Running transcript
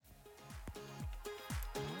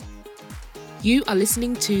You are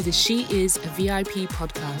listening to the She Is a VIP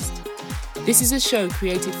podcast. This is a show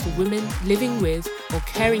created for women living with or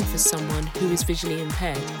caring for someone who is visually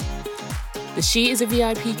impaired. The She Is a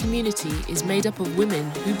VIP community is made up of women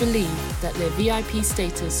who believe that their VIP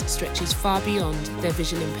status stretches far beyond their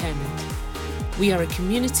visual impairment. We are a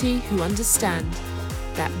community who understand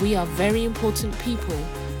that we are very important people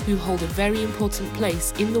who hold a very important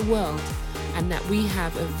place in the world and that we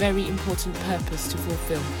have a very important purpose to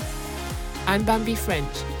fulfill. I'm Bambi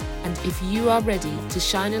French, and if you are ready to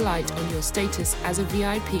shine a light on your status as a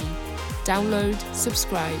VIP, download,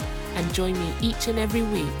 subscribe, and join me each and every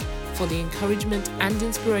week for the encouragement and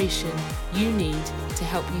inspiration you need to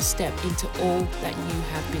help you step into all that you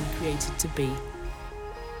have been created to be.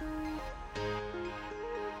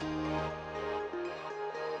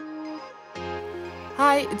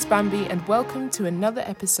 Hi, it's Bambi, and welcome to another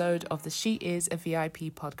episode of the She Is a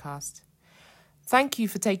VIP podcast. Thank you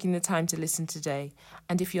for taking the time to listen today,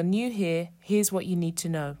 and if you're new here, here's what you need to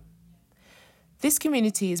know. This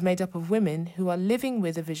community is made up of women who are living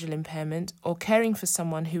with a visual impairment or caring for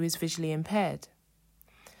someone who is visually impaired.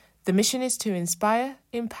 The mission is to inspire,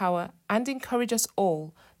 empower, and encourage us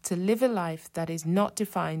all to live a life that is not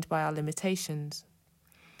defined by our limitations.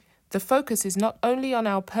 The focus is not only on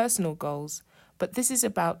our personal goals, but this is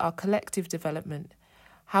about our collective development,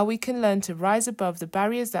 how we can learn to rise above the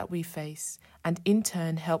barriers that we face and in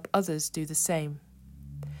turn help others do the same.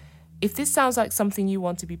 If this sounds like something you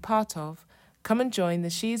want to be part of, come and join the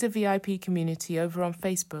She Is a VIP community over on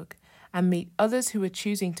Facebook and meet others who are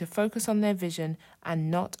choosing to focus on their vision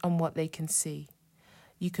and not on what they can see.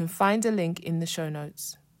 You can find a link in the show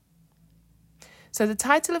notes. So the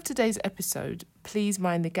title of today's episode, Please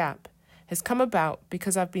Mind the Gap, has come about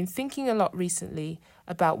because I've been thinking a lot recently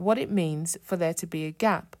about what it means for there to be a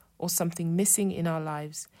gap or something missing in our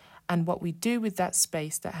lives and what we do with that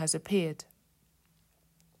space that has appeared.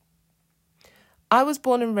 I was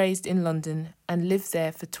born and raised in London and lived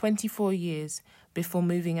there for 24 years before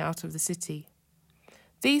moving out of the city.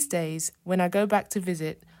 These days, when I go back to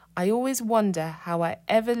visit, I always wonder how I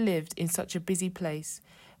ever lived in such a busy place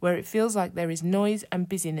where it feels like there is noise and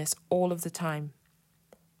busyness all of the time.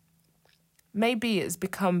 Maybe it's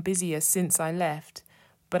become busier since I left,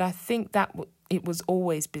 but I think that it was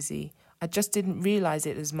always busy. I just didn't realise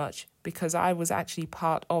it as much because I was actually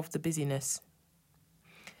part of the busyness.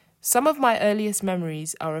 Some of my earliest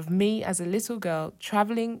memories are of me as a little girl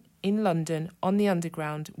travelling in London on the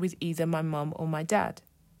Underground with either my mum or my dad.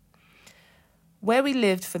 Where we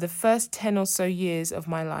lived for the first 10 or so years of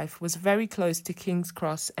my life was very close to King's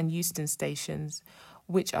Cross and Euston stations,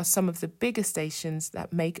 which are some of the bigger stations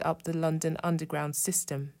that make up the London Underground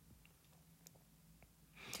system.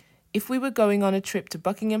 If we were going on a trip to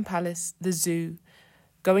Buckingham Palace, the zoo,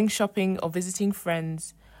 going shopping or visiting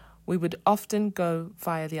friends, we would often go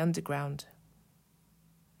via the Underground.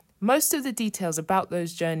 Most of the details about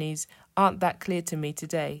those journeys aren't that clear to me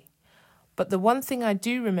today, but the one thing I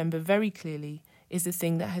do remember very clearly is the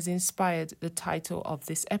thing that has inspired the title of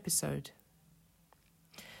this episode.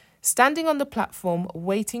 Standing on the platform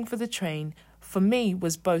waiting for the train, for me,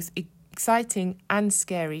 was both exciting and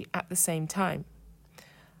scary at the same time.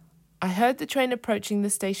 I heard the train approaching the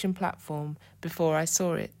station platform before I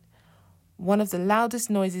saw it. One of the loudest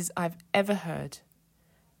noises I've ever heard.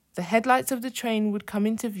 The headlights of the train would come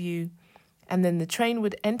into view, and then the train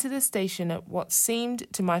would enter the station at what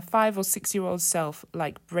seemed to my 5 or 6-year-old self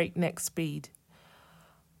like breakneck speed.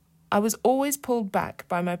 I was always pulled back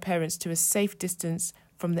by my parents to a safe distance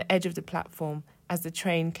from the edge of the platform as the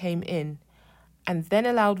train came in, and then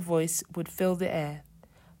a loud voice would fill the air.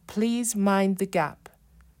 Please mind the gap.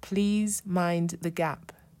 Please mind the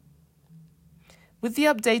gap. With the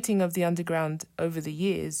updating of the Underground over the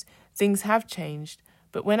years, things have changed,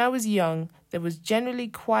 but when I was young, there was generally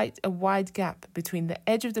quite a wide gap between the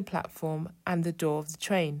edge of the platform and the door of the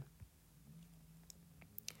train.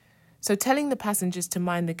 So telling the passengers to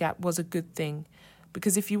mind the gap was a good thing,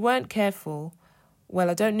 because if you weren't careful, well,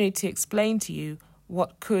 I don't need to explain to you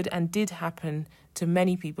what could and did happen to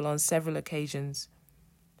many people on several occasions.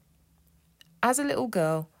 As a little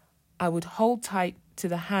girl, I would hold tight to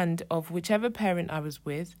the hand of whichever parent I was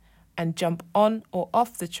with and jump on or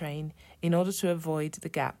off the train in order to avoid the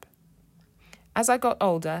gap. As I got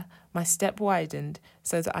older, my step widened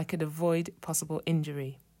so that I could avoid possible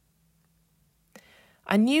injury.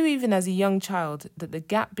 I knew even as a young child that the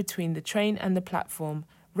gap between the train and the platform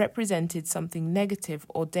represented something negative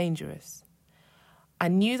or dangerous. I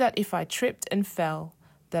knew that if I tripped and fell,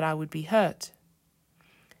 that I would be hurt.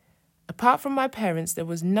 Apart from my parents, there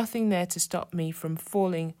was nothing there to stop me from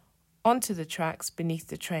falling onto the tracks beneath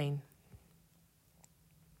the train.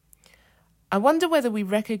 I wonder whether we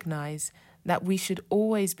recognise that we should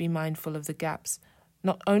always be mindful of the gaps,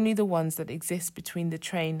 not only the ones that exist between the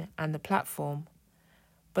train and the platform,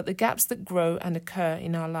 but the gaps that grow and occur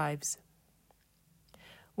in our lives.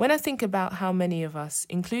 When I think about how many of us,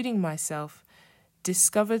 including myself,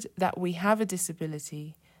 discovered that we have a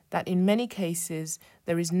disability that in many cases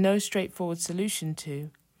there is no straightforward solution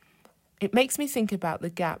to, it makes me think about the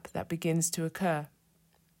gap that begins to occur.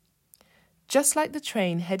 Just like the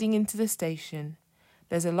train heading into the station,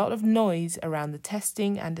 there's a lot of noise around the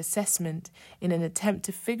testing and assessment in an attempt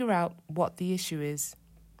to figure out what the issue is.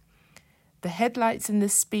 The headlights and the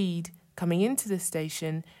speed coming into the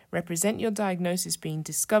station represent your diagnosis being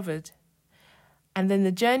discovered, and then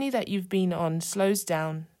the journey that you've been on slows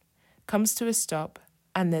down, comes to a stop,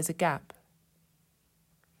 and there's a gap.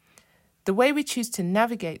 The way we choose to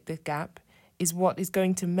navigate the gap is what is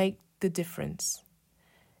going to make the difference.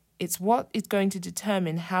 It's what is going to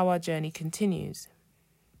determine how our journey continues.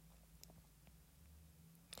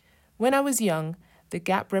 When I was young, the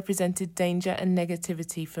gap represented danger and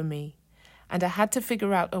negativity for me, and I had to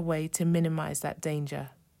figure out a way to minimize that danger.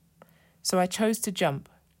 So I chose to jump.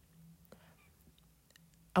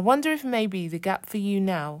 I wonder if maybe the gap for you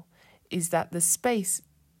now is that the space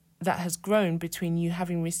that has grown between you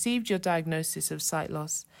having received your diagnosis of sight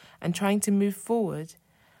loss and trying to move forward,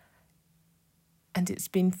 and it's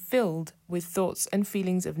been filled with thoughts and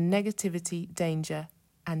feelings of negativity, danger,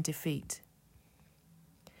 and defeat.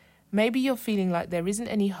 Maybe you're feeling like there isn't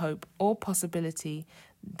any hope or possibility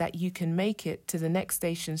that you can make it to the next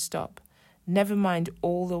station stop, never mind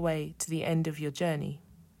all the way to the end of your journey.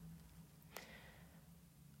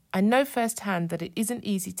 I know firsthand that it isn't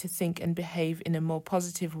easy to think and behave in a more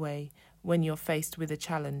positive way when you're faced with a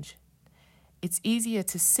challenge. It's easier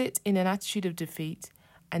to sit in an attitude of defeat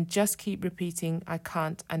and just keep repeating, I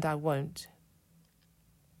can't and I won't.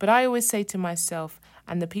 But I always say to myself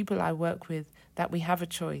and the people I work with that we have a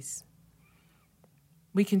choice.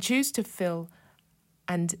 We can choose to fill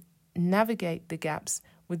and navigate the gaps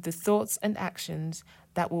with the thoughts and actions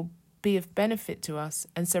that will be of benefit to us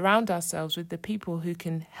and surround ourselves with the people who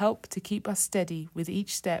can help to keep us steady with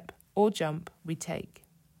each step or jump we take.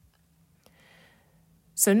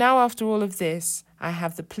 So now after all of this, I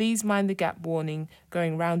have the please mind the gap warning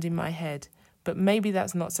going round in my head, but maybe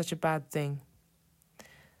that's not such a bad thing.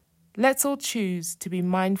 Let's all choose to be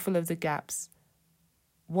mindful of the gaps,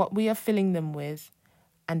 what we are filling them with,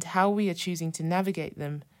 and how we are choosing to navigate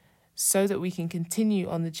them so that we can continue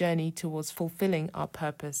on the journey towards fulfilling our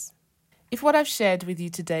purpose. If what I've shared with you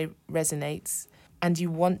today resonates and you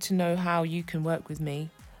want to know how you can work with me,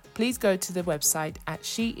 please go to the website at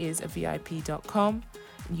sheisavip.com.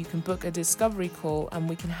 You can book a discovery call and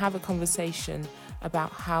we can have a conversation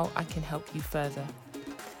about how I can help you further.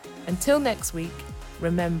 Until next week,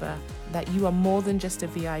 remember that you are more than just a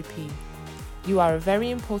VIP. You are a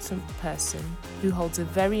very important person who holds a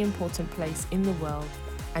very important place in the world,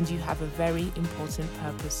 and you have a very important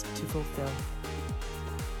purpose to fulfill.